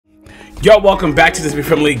Yo, welcome back to this Big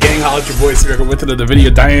Family Gang. Holla at your boys here with another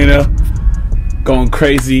video. Diana going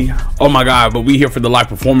crazy. Oh my god, but we here for the live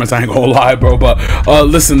performance. I ain't gonna lie, bro. But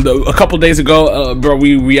listen, a couple days ago, bro,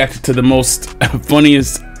 we reacted to the most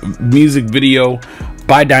funniest music video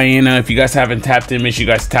by Diana. If you guys haven't tapped in, make sure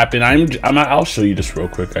you guys tap in. I'll show you this real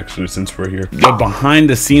quick, actually, since we're here. The behind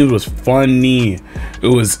the scenes was funny. It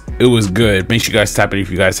was good. Make sure you guys tap in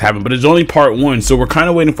if you guys haven't. But it's only part one, so we're kind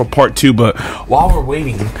of waiting for part two. But while we're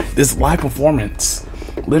waiting, this live performance,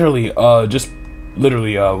 literally, what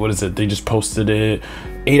is it? They just posted it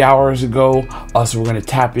 8 hours ago. So we're gonna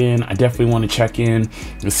tap in. I definitely want to check in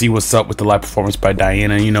and see what's up with the live performance by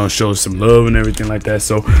Diana. You know, show some love and everything like that.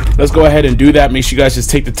 So let's go ahead and do that. Make sure you guys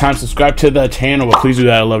just take the time, subscribe to the channel. But please do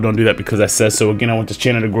that. I love, don't do that because I said so. Again, I want this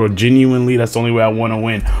channel to grow genuinely. That's the only way I want to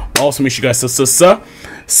win. Also, make sure you guys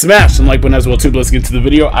smash the like button as well too. But let's get into the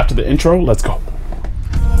video after the intro. Let's go.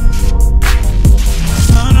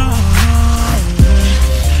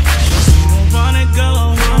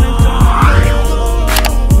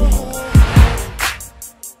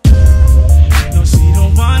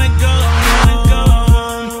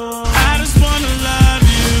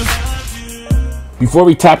 Before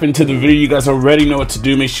we tap into the video, you guys already know what to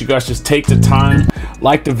do. Make sure you guys just take the time,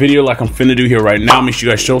 like the video like I'm finna do here right now. Make sure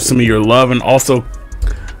you guys show some of your love, and also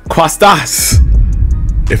Quastas.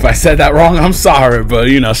 If I said that wrong, I'm sorry, but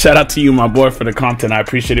you know, shout out to you, my boy, for the content. I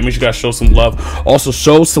appreciate it. Make sure you guys show some love. Also,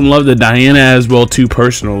 show some love to Diana as well too,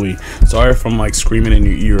 personally. Sorry if I'm like screaming in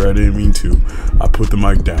your ear. I didn't mean to. I put the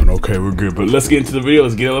mic down. Okay, we're good. But let's get into the video.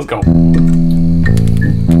 Let's get it. Let's go.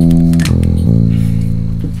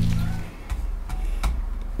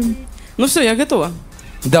 Ну все, я готова.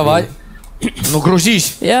 Давай. Ну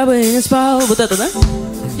грузись. Я бы и не спал, вот это, да?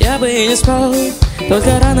 Я бы и не спал,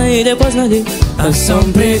 только рано или поздно ли, а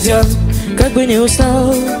сон придет. Как бы не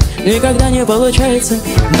устал, никогда не получается.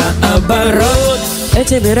 Наоборот,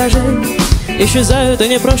 эти миражи исчезают и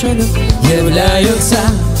непрошено являются.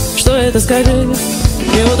 Что это, скажи?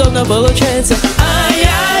 Неудобно получается.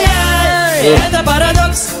 Ай-яй-яй, это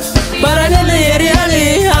парадокс, параллельные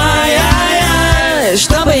реалии. Ай-яй-яй,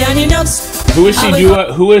 чтобы я не нес. Who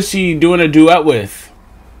is she doing a duet with?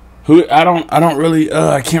 Who? I don't really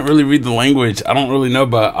I can't really read the language. I don't really know,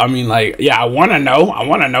 but I mean, like, yeah, I wanna know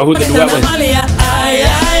who the duet with.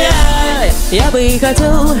 Я бы и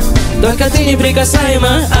хотел, только ты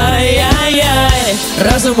неприкасаема. Ай-яй-яй,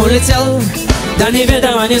 разум улетел, да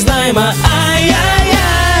неведомо, незнаемо.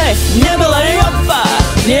 Ай-яй-яй, не было и опа,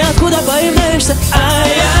 ниоткуда появляешься.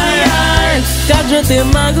 Ай-яй-яй, как же ты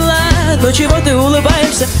могла, ну чего ты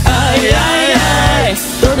улыбаешься? Ай-яй-яй,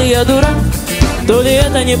 то ли я дурак, то ли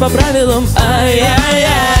это не по правилам.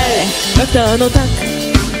 Ай-яй-яй, как-то оно так,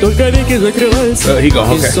 только веки закрываются. И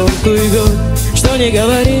сон уйдет, что не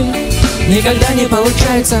говори, никогда не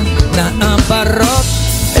получается. Наоборот,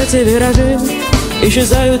 эти виражи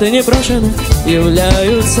исчезают и непрошено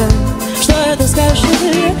являются. Что это, скажи,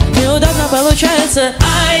 неудобно получается.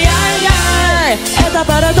 Ай-яй-яй, это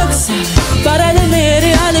парадокс, параллельные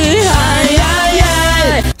реалии.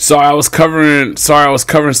 Ай-яй-яй. Sorry, I was covering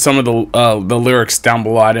some of the lyrics down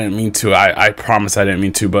below. I didn't mean to. I promise I didn't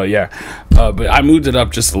mean to. But yeah, but I moved it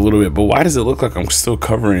up just a little bit. But why does it look like I'm still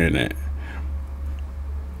covering it?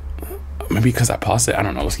 Maybe because I paused it. I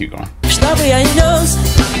don't know. Let's keep going. Чтобы я не нес,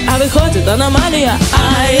 а выходит аномалия.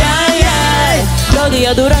 Ай-яй-яй, то ли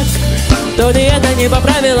я дурак, то ли это не по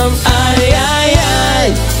правилам.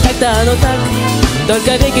 Ай-яй-яй, как-то оно так,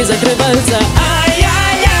 только веки закрываются.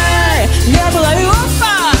 Ай-яй-яй, не было и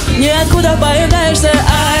опа, ниоткуда появляешься.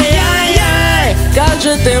 Ай-яй-яй, как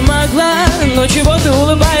же ты могла, ну чего ты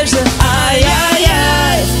улыбаешься?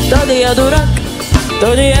 Ай-яй-яй, то ли я дурак,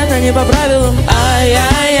 то ли это не по правилам.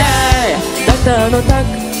 Ай-яй-яй, как-то оно так,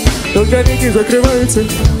 только веки закрываются,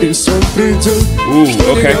 и сон придет.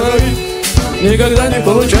 Что не говори, никогда не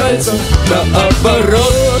получается.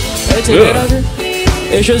 Наоборот, эти миражи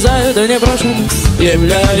исчезают и непрошено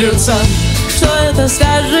являются. Что это,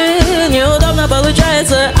 скажи, неудобно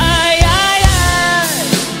получается. Ай-яй-яй.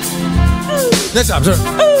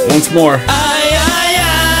 Once more.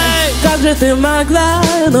 Ай-яй-яй, как же ты могла,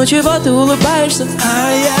 ну чего ты улыбаешься?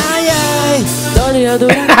 Ай-яй-яй, то ли я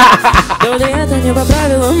дурак, то ли это не по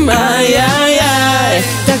правилам. Ай-яй-яй,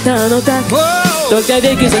 как-то оно так, только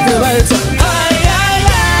веки закрываются.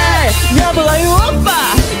 Ай-яй-яй, не было и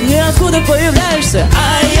опа, ниоткуда появляешься.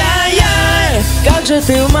 Ай-яй-яй, как же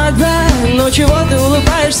ты могла, ну чего ты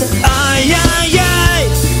улыбаешься? Ай-яй-яй,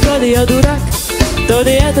 то ли я дурак, то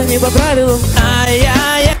ли это не по правилам.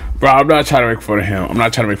 Ай-яй-яй. Bro, I'm not trying to make fun of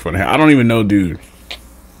him. I don't even know, dude.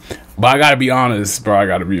 But I gotta be honest, bro.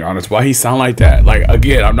 Why he sound like that? Like,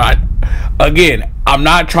 again, I'm I'm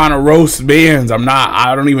not trying to roast bands.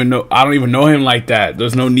 I don't even know him like that.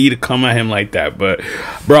 There's no need to come at him like that. But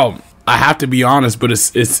bro, I have to be honest, but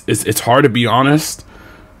it's hard to be honest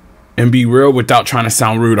and be real without trying to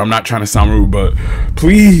sound rude. I'm not trying to sound rude, but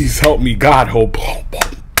please help me. God help.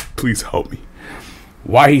 Please help me.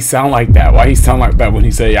 Why he sound like that? Why he sound like that when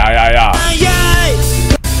he say yeah yeah yeah?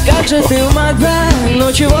 Как же ты могла,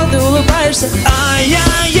 но чего ты улыбаешься?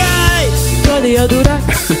 Ай-яй-яй, то ли я дурак,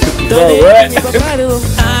 то ли я не по правилам.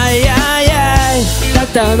 Ай-яй-яй,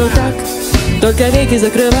 так-то оно так, только веки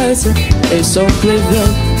закрываются, и сон плывет.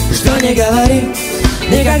 Что не говори,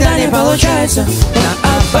 никогда не получается.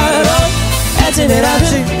 Наоборот, эти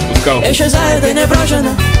миражи исчезают и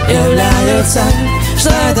непрошено являются. Что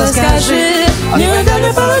это скажи, никогда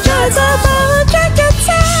не получается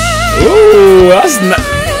получаться. Ooh, that's not.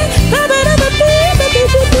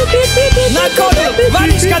 На коду,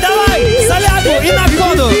 Варечка, давай, солягу и на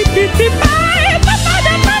коду.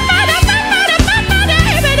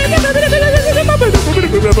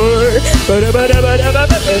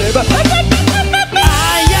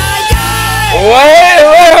 Wait,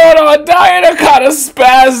 hold on. Diana kind of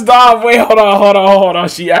spazzed off. Wait, hold on.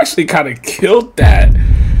 She actually kind of killed that.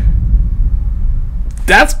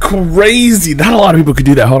 That's crazy. Not a lot of people could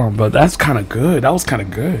do that. Hold on, but that's kind of good. That was kind of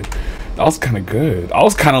good. I was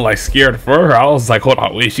kind of like scared for her. I was like, hold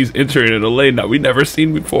on, wait, she's entering in a lane that we never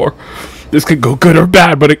seen before. This could go good or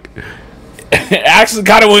bad, but it actually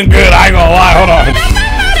kind of went good. I ain't gonna lie. Hold on.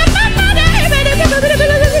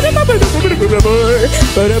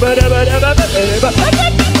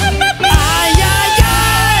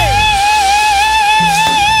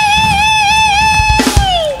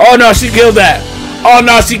 Oh no, she killed that.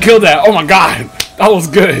 Oh my god, that was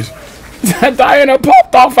good. Diana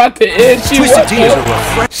popped off at the end.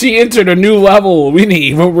 She entered a new level. We didn't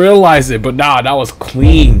even realize it, but nah, that was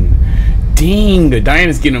clean. Dang,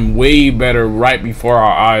 Diana's getting way better right before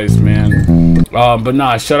our eyes, man. But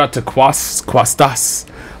nah, shout out to Quastas.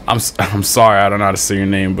 I'm sorry, I don't know how to say your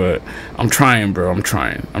name, but I'm trying, bro. I'm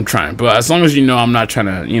trying. But as long as you know, I'm not trying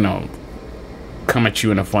to, you know, come at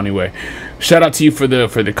you in a funny way. Shout out to you for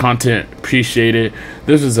the content. Appreciate it.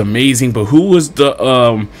 This was amazing. But who was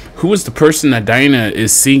the person that Diana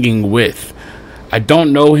is singing with? I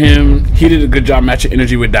don't know him. He did a good job matching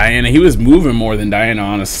energy with Diana. He was moving more than Diana,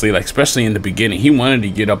 honestly, like especially in the beginning. He wanted to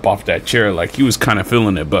get up off that chair, like he was kind of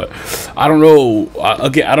feeling it. But I don't know.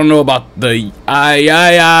 Again, I don't know about the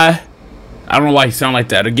I don't know why he sounded like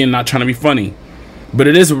that. Again, not trying to be funny, but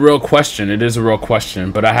it is a real question.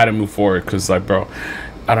 But I had to move forward because, like, bro,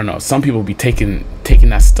 I don't know. Some people be taking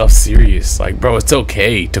that stuff serious. Like, bro, it's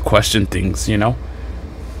okay to question things, you know?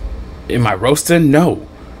 Am I roasting? No.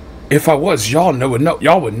 If I was, y'all would know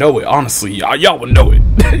it. Honestly, y'all would know it.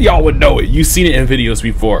 Y'all would know it. You've seen it in videos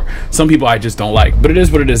before. Some people I just don't like, but it is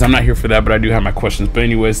what it is. I'm not here for that, but I do have my questions. But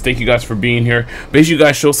anyways, thank you guys for being here. Make sure you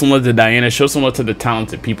guys show some love to Diana. Show some love to the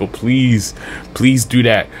talented people. Please do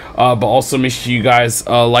that. But also make sure you guys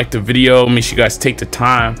like the video. Make sure you guys take the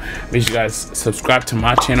time. Make sure you guys subscribe to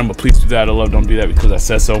my channel. But please do that. I love. Don't do that because I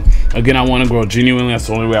said so. Again, I want to grow genuinely. That's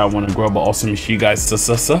the only way I want to grow. But also make sure you guys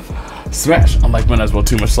smash unlike men as well.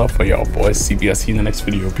 Too much love for y'all boys. CBS. See you in the next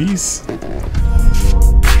video. Peace.